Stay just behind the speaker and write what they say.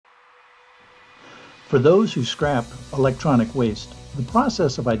For those who scrap electronic waste, the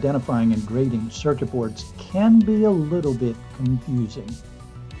process of identifying and grading circuit boards can be a little bit confusing.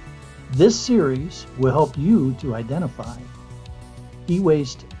 This series will help you to identify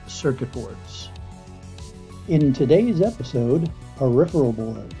e-waste circuit boards. In today's episode, peripheral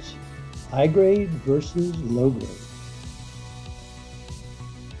boards, high grade versus low grade.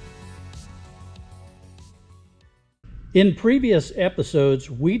 In previous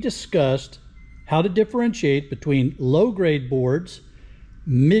episodes, we discussed how to differentiate between low-grade boards,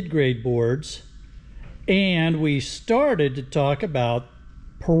 mid-grade boards, and we started to talk about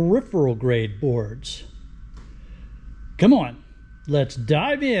peripheral grade boards. Come on, let's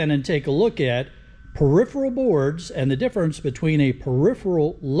dive in and take a look at peripheral boards and the difference between a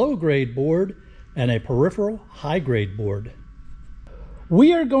peripheral low-grade board and a peripheral high-grade board.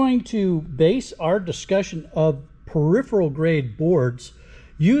 We are going to base our discussion of peripheral grade boards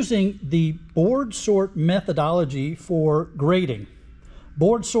using the board sort methodology for grading.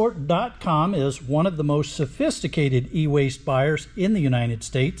 Boardsort.com is one of the most sophisticated e-waste buyers in the United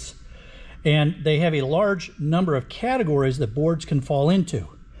States, and they have a large number of categories that boards can fall into.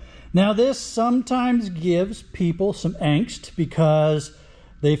 Now, this sometimes gives people some angst because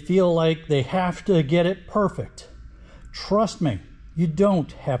they feel like they have to get it perfect. Trust me, you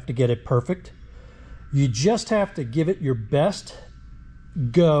don't have to get it perfect. You just have to give it your best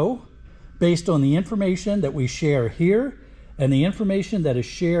go based on the information that we share here and the information that is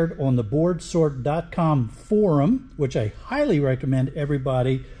shared on the boardsort.com forum, which I highly recommend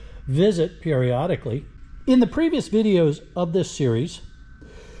everybody visit periodically. In the previous videos of this series,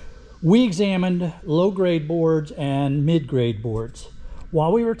 we examined low-grade boards and mid-grade boards.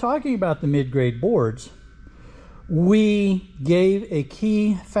 While we were talking about the mid-grade boards, we gave a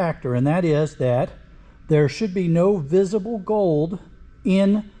key factor, and that is that there should be no visible gold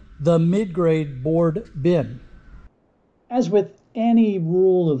in the mid-grade board bin. As with any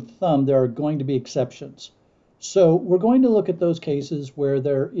rule of thumb, there are going to be exceptions. So we're going to look at those cases where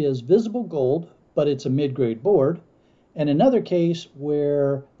there is visible gold, but it's a mid-grade board, and another case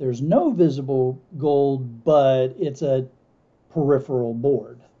where there's no visible gold, but it's a peripheral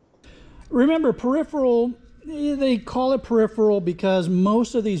board. Remember, peripheral, they call it peripheral because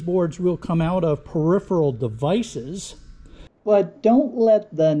most of these boards will come out of peripheral devices. But don't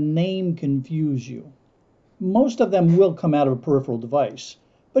let the name confuse you. Most of them will come out of a peripheral device,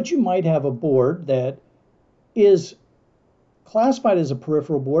 but you might have a board that is classified as a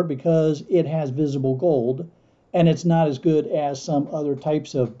peripheral board because it has visible gold, and it's not as good as some other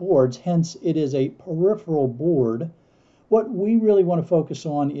types of boards, hence it is a peripheral board. What we really want to focus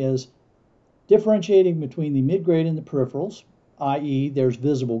on is differentiating between the mid-grade and the peripherals, i.e. there's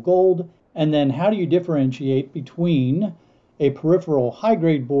visible gold, and then how do you differentiate between a peripheral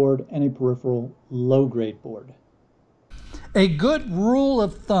high-grade board and a peripheral low-grade board. A good rule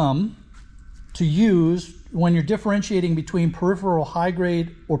of thumb to use when you're differentiating between peripheral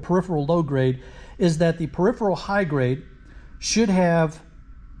high-grade or peripheral low-grade is that the peripheral high-grade should have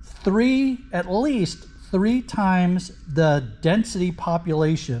at least three times the density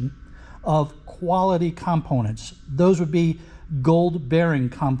population of quality components. Those would be gold-bearing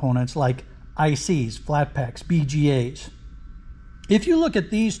components like ICs, flat packs, BGAs. If you look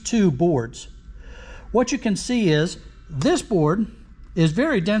at these two boards, what you can see is this board is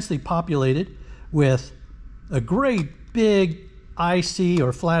very densely populated with a great big IC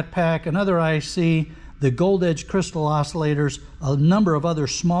or flat pack, another IC, the gold edge crystal oscillators, a number of other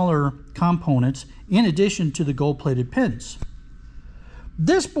smaller components, in addition to the gold-plated pins.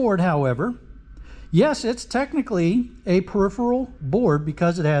 This board, however, yes, it's technically a peripheral board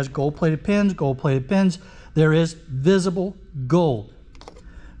because it has gold-plated pins. There is visible gold.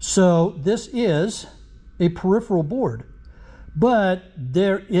 So this is a peripheral board, but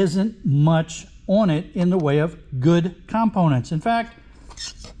there isn't much on it in the way of good components. In fact,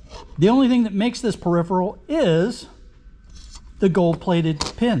 the only thing that makes this peripheral is the gold-plated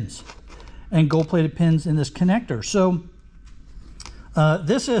pins and gold-plated pins in this connector. So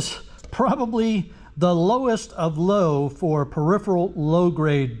this is probably the lowest of low for peripheral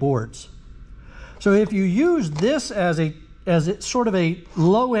low-grade boards. So if you use this as sort of a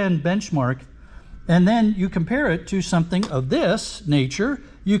low-end benchmark, and then you compare it to something of this nature,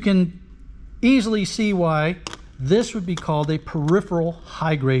 you can easily see why this would be called a peripheral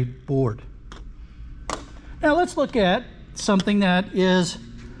high-grade board. Now let's look at something that is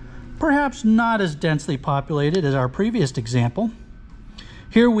perhaps not as densely populated as our previous example.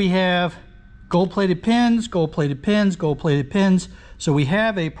 Here we have gold-plated pins, gold-plated pins, gold-plated pins. So we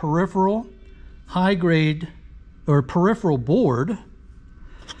have a peripheral high-grade or peripheral board.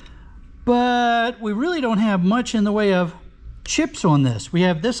 but we really don't have much in the way of chips on this. We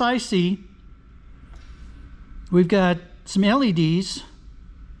have this IC, we've got some LEDs.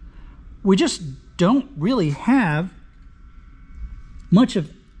 We just don't really have much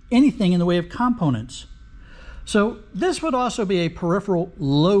of anything in the way of components. So this would also be a peripheral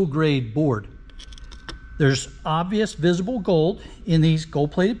low-grade board. There's obvious visible gold in these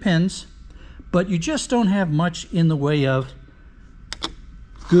gold-plated pins, but you just don't have much in the way of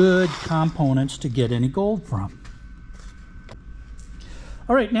good components to get any gold from.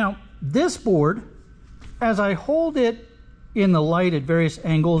 All right, now this board, as I hold it in the light at various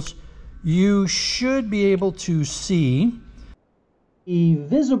angles, you should be able to see the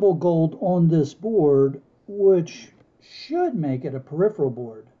visible gold on this board, which should make it a peripheral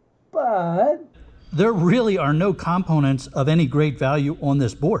board. But there really are no components of any great value on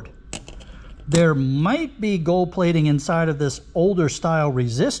this board. There might be gold plating inside of this older style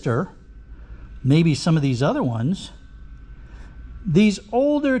resistor, maybe some of these other ones. These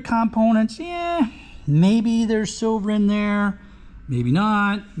older components, yeah, maybe there's silver in there, maybe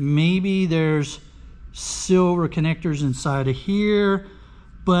not. Maybe there's silver connectors inside of here,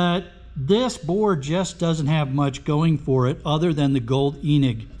 but this board just doesn't have much going for it other than the gold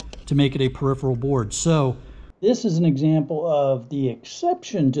enig to make it a peripheral board. So this is an example of the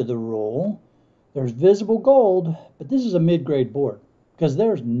exception to the rule. There's visible gold, but this is a mid-grade board because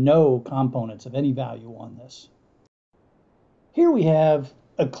there's no components of any value on this. Here we have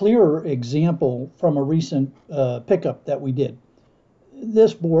a clearer example from a recent pickup that we did.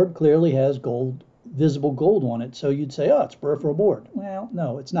 This board clearly has gold, visible gold on it, so you'd say, oh, it's a peripheral board. Well,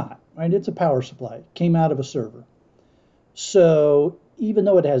 no, it's not, right? It's a power supply. It came out of a server. So even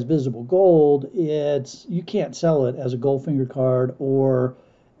though it has visible gold, you can't sell it as a gold finger card or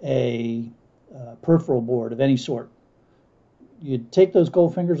a peripheral board of any sort. You'd take those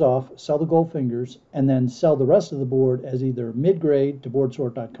gold fingers off, sell the gold fingers, and then sell the rest of the board as either mid-grade to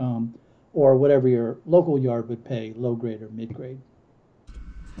boardsort.com or whatever your local yard would pay, low-grade or mid-grade.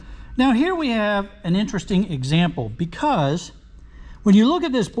 Now here we have an interesting example because when you look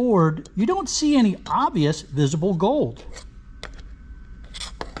at this board, you don't see any obvious visible gold.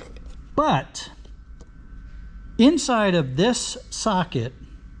 But inside of this socket,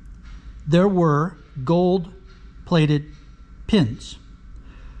 there were gold-plated pins.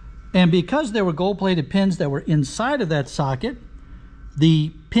 And because there were gold-plated pins that were inside of that socket,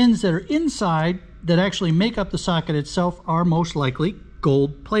 the pins that are inside that actually make up the socket itself are most likely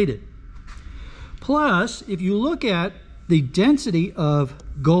gold-plated. Plus, if you look at the density of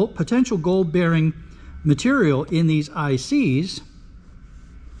potential gold-bearing material in these ICs,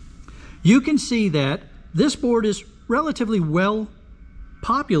 you can see that this board is relatively well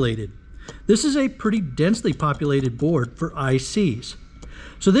populated. This is a pretty densely populated board for ICs.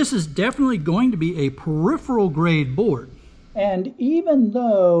 So this is definitely going to be a peripheral grade board. And even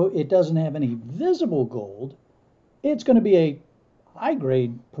though it doesn't have any visible gold, it's going to be a high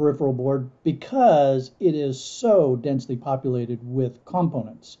grade peripheral board because it is so densely populated with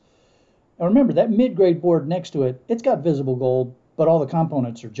components. Now remember, that mid-grade board next to it, it's got visible gold, but all the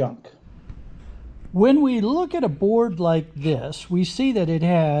components are junk. When we look at a board like this, we see that it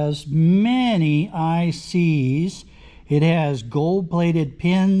has many ICs. It has gold-plated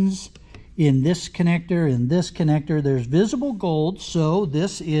pins in this connector, in this connector. There's visible gold, so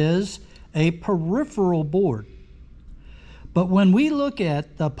this is a peripheral board. But when we look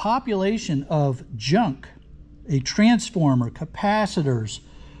at the population of junk, a transformer, capacitors,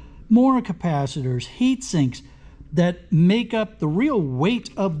 more capacitors, heat sinks that make up the real weight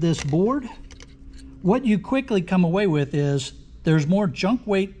of this board, what you quickly come away with is there's more junk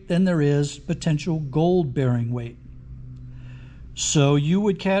weight than there is potential gold-bearing weight. So you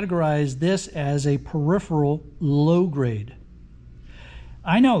would categorize this as a peripheral low grade.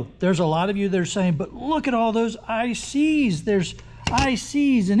 I know there's a lot of you that are saying, but look at all those ICs. There's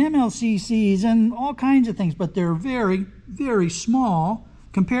ICs and MLCCs and all kinds of things, but they're very, very small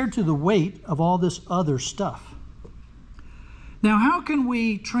compared to the weight of all this other stuff. Now, how can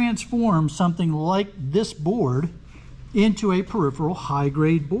we transform something like this board into a peripheral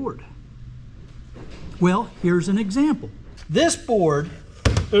high-grade board? Well, here's an example. This board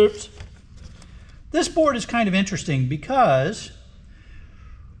is kind of interesting because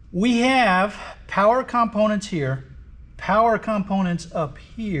we have power components here, power components up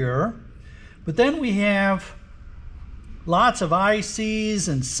here, but then we have lots of ICs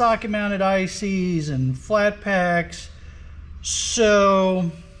and socket-mounted ICs and flat packs.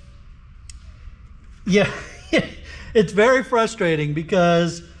 So, yeah, it's very frustrating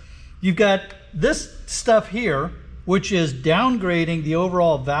because you've got this stuff here, which is downgrading the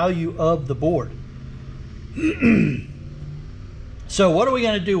overall value of the board. So what are we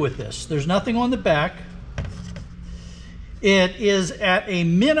going to do with this? There's nothing on the back. It is at a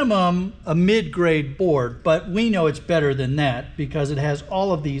minimum a mid-grade board, but we know it's better than that because it has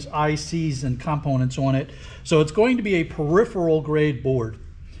all of these ICs and components on it. So it's going to be a peripheral grade board.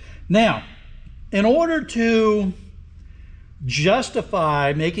 Now, in order to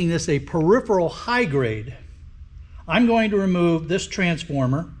justify making this a peripheral high grade, I'm going to remove this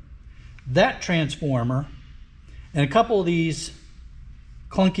transformer, that transformer, and a couple of these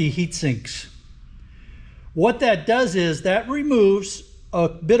clunky heat sinks. What that does is that removes a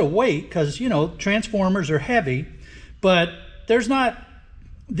bit of weight because, you know, transformers are heavy, but there's not,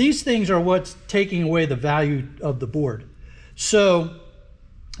 these things are what's taking away the value of the board. So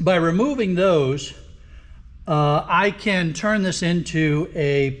by removing those, I can turn this into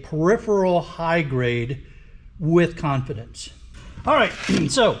a peripheral high grade with confidence. All right,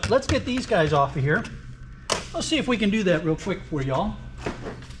 so let's get these guys off of here. Let's see if we can do that real quick for y'all.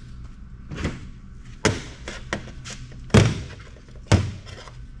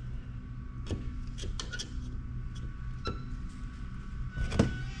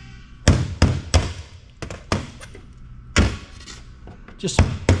 Just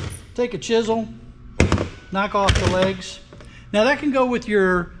take a chisel, knock off the legs. Now that can go with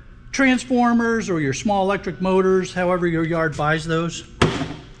your transformers or your small electric motors, however your yard buys those.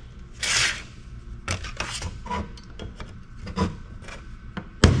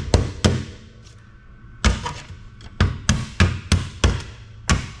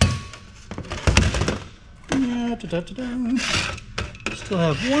 Still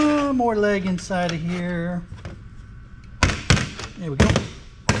have one more leg inside of here. There we go.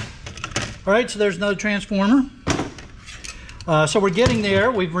 All right, so there's another transformer. So we're getting there.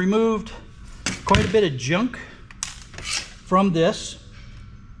 We've removed quite a bit of junk from this.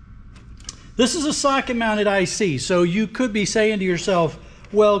 This is a socket mounted IC, so you could be saying to yourself,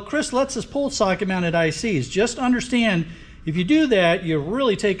 well, Chris lets us pull socket mounted ICs. Just understand, if you do that, you're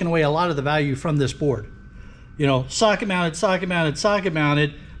really taking away a lot of the value from this board. You know, socket mounted, socket mounted, socket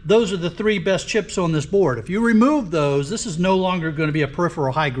mounted. Those are the three best chips on this board. If you remove those, this is no longer going to be a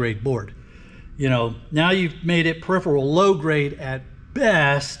peripheral high grade board. You know, now you've made it peripheral low grade at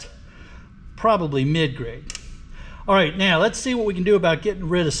best, probably mid grade. All right, now let's see what we can do about getting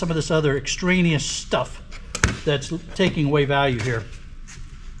rid of some of this other extraneous stuff that's taking away value here.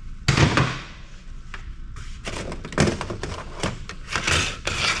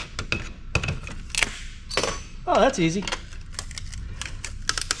 Oh, that's easy.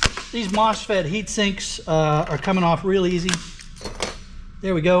 These MOSFET heat sinks are coming off real easy.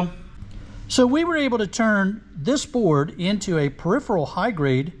 There we go. So we were able to turn this board into a peripheral high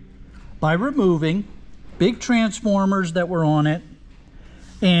grade by removing big transformers that were on it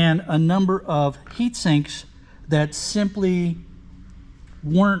and a number of heat sinks that simply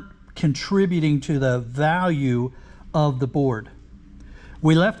weren't contributing to the value of the board.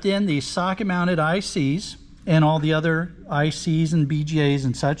 We left in the socket mounted ICs and all the other ICs and BGAs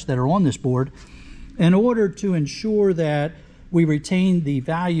and such that are on this board in order to ensure that we retain the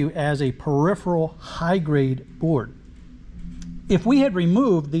value as a peripheral high-grade board. If we had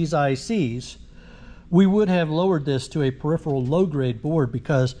removed these ICs, we would have lowered this to a peripheral low-grade board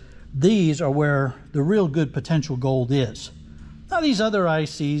because these are where the real good potential gold is. Now these other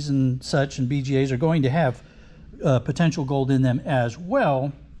ICs and such and BGAs are going to have potential gold in them as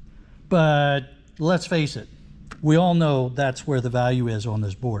well, but let's face it, we all know that's where the value is on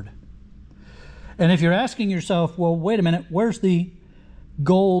this board. And if you're asking yourself, well, wait a minute, where's the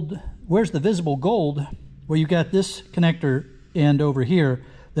gold, where's the visible gold? Well, you've got this connector end over here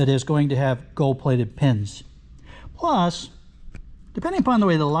that is going to have gold-plated pins. Plus, depending upon the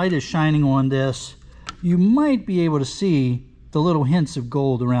way the light is shining on this, you might be able to see the little hints of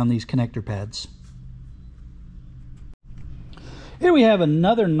gold around these connector pads. Here we have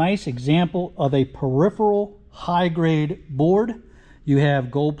another nice example of a peripheral high-grade board. You have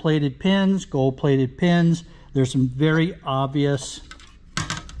gold-plated pins, gold-plated pins. There's some very obvious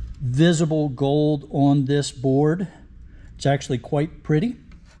visible gold on this board. It's actually quite pretty.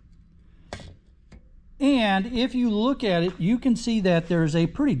 And if you look at it, you can see that there's a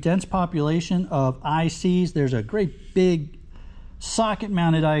pretty dense population of ICs. There's a great big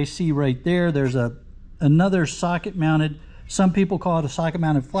socket-mounted IC right there. There's another socket-mounted. Some people call it a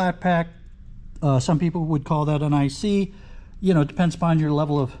socket-mounted flat pack. Some people would call that an IC. You know, it depends upon your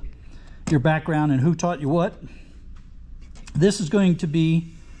level of your background and who taught you what. This is going to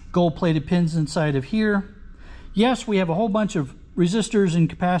be gold-plated pins inside of here. Yes, we have a whole bunch of resistors and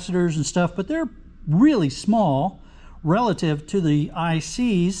capacitors and stuff, but they're really small relative to the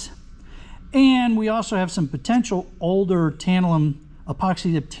ICs. And we also have some potential older tantalum,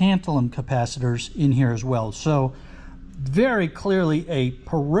 epoxy tantalum capacitors in here as well. So very clearly a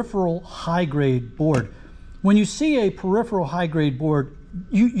peripheral high-grade board. When you see a peripheral high-grade board,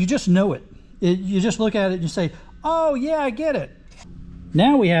 you just know it. You just look at it and you say, oh yeah, I get it.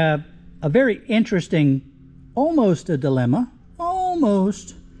 Now we have a very interesting, almost a dilemma,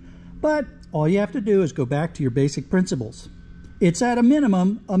 almost, but all you have to do is go back to your basic principles. It's at a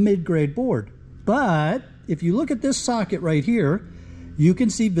minimum a mid-grade board, but if you look at this socket right here, you can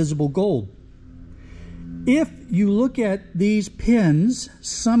see visible gold. If you look at these pins,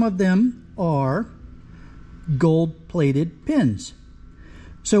 some of them are gold-plated pins.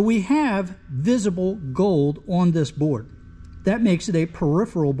 So we have visible gold on this board. That makes it a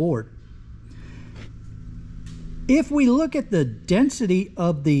peripheral board. If we look at the density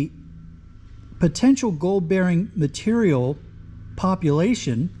of the potential gold-bearing material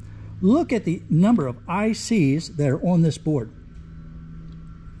population, look at the number of ICs that are on this board.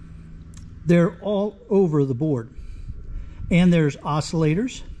 They're all over the board. And there's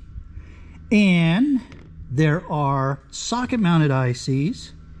oscillators, and there are socket-mounted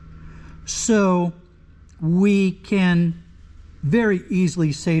ICs. So we can very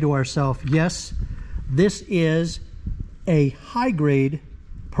easily say to ourselves, yes, this is a high-grade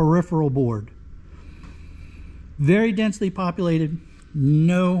peripheral board. Very densely populated,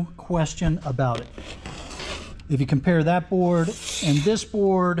 no question about it. If you compare that board and this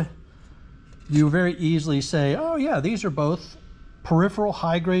board, you very easily say, oh yeah, these are both peripheral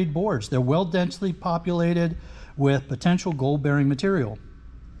high-grade boards. They're well densely populated with potential gold-bearing material.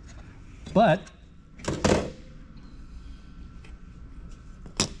 But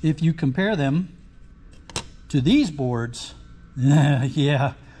if you compare them to these boards,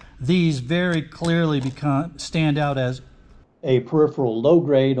 yeah, these very clearly stand out as a peripheral low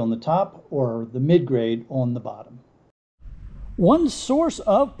grade on the top or the mid grade on the bottom. One source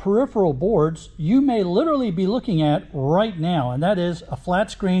of peripheral boards you may literally be looking at right now, and that is a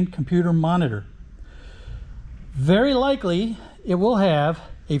flat screen computer monitor. Very likely it will have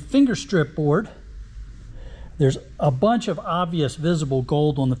a finger strip board. There's a bunch of obvious visible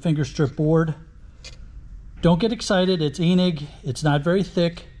gold on the finger strip board. Don't get excited, it's ENIG, it's not very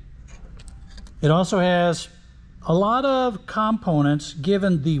thick. It also has a lot of components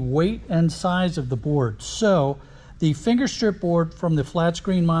given the weight and size of the board. So the finger strip board from the flat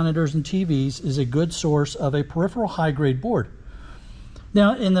screen monitors and TVs is a good source of a peripheral high-grade board.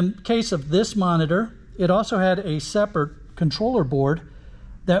 Now, in the case of this monitor, it also had a separate controller board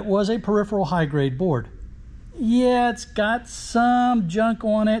that was a peripheral high-grade board. Yeah, it's got some junk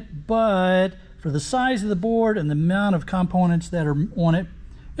on it, but for the size of the board and the amount of components that are on it,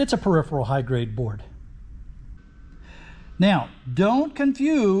 it's a peripheral high-grade board. Now, don't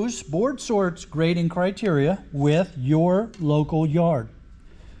confuse Board Sort's grading criteria with your local yard.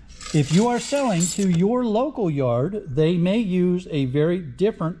 If you are selling to your local yard, they may use a very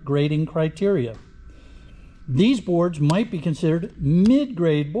different grading criteria. These boards might be considered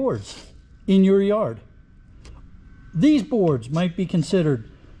mid-grade boards in your yard. These boards might be considered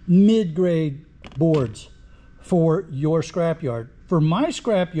mid-grade boards for your scrapyard. For my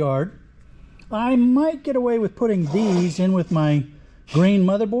scrapyard, I might get away with putting these in with my grain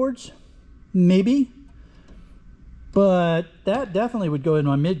motherboards, maybe. But that definitely would go in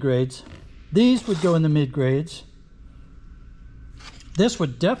my mid-grades. These would go in the mid-grades. This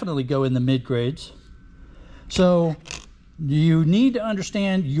would definitely go in the mid-grades. So you need to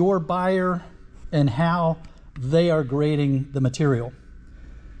understand your buyer and how they are grading the material.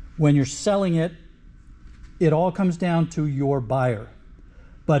 When you're selling it, it all comes down to your buyer.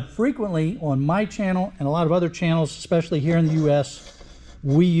 But frequently on my channel and a lot of other channels, especially here in the US,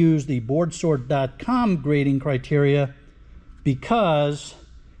 we use the boardsort.com grading criteria because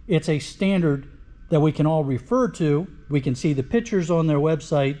it's a standard that we can all refer to. We can see the pictures on their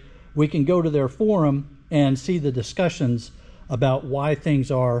website. We can go to their forum and see the discussions about why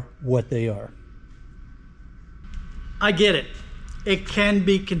things are what they are. I get it. It can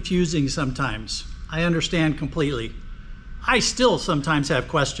be confusing sometimes. I understand completely. I still sometimes have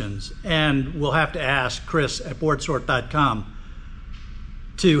questions and will have to ask Chris at boardsort.com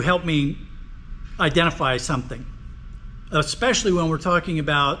to help me identify something, especially when we're talking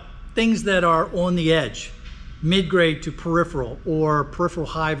about things that are on the edge, mid-grade to peripheral or peripheral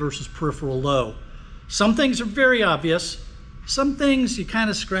high versus peripheral low. Some things are very obvious. Some things you kind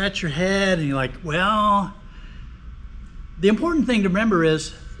of scratch your head and you're like, well, the important thing to remember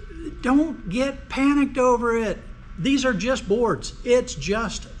is don't get panicked over it. These are just boards. It's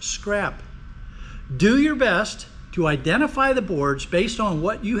just scrap. Do your best to identify the boards based on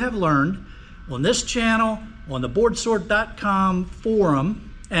what you have learned on this channel, on the boardsort.com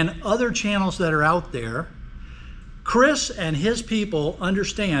forum, and other channels that are out there. Chris and his people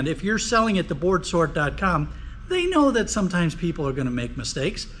understand if you're selling at theboardsort.com, they know that sometimes people are going to make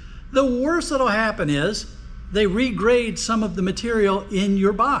mistakes. The worst that'll happen is they regrade some of the material in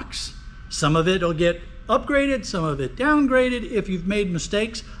your box. Some of it will get upgraded, some of it downgraded if you've made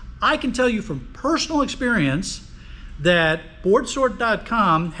mistakes. I can tell you from personal experience that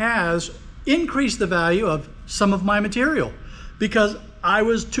boardsort.com has increased the value of some of my material because I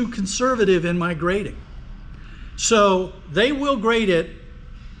was too conservative in my grading. So they will grade it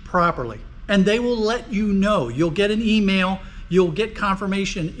properly and they will let you know. You'll get an email, you'll get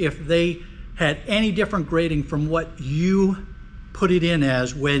confirmation if they had any different grading from what you put it in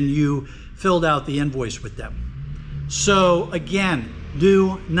as when you filled out the invoice with them. So again,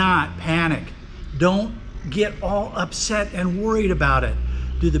 do not panic. Don't get all upset and worried about it.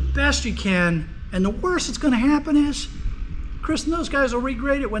 Do the best you can, and the worst that's going to happen is Chris and those guys will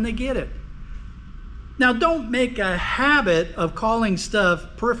regrade it when they get it. Now, don't make a habit of calling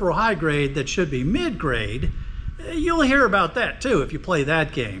stuff peripheral high grade that should be mid grade. You'll hear about that too if you play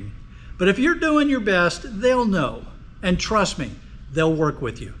that game. But if you're doing your best, they'll know. And trust me, they'll work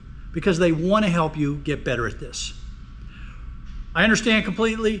with you because they want to help you get better at this. I understand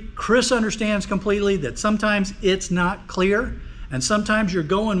completely, Chris understands completely that sometimes it's not clear and sometimes you're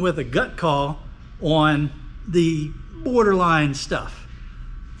going with a gut call on the borderline stuff.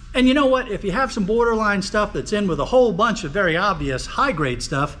 And you know what? If you have some borderline stuff that's in with a whole bunch of very obvious high-grade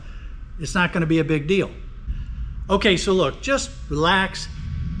stuff, it's not going to be a big deal. Okay, so look, just relax,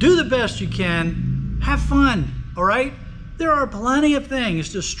 do the best you can, have fun, all right? There are plenty of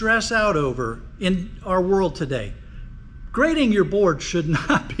things to stress out over in our world today. Grading your board should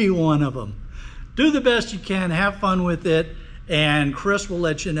not be one of them. Do the best you can, have fun with it, and Chris will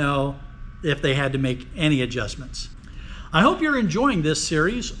let you know if they had to make any adjustments. I hope you're enjoying this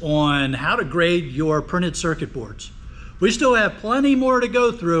series on how to grade your printed circuit boards. We still have plenty more to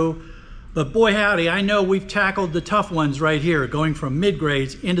go through, but boy howdy, I know we've tackled the tough ones right here, going from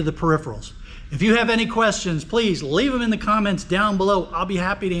mid-grades into the peripherals. If you have any questions, please leave them in the comments down below. I'll be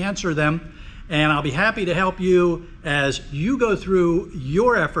happy to answer them, and I'll be happy to help you as you go through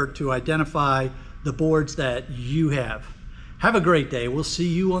your effort to identify the boards that you have. Have a great day. We'll see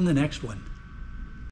you on the next one.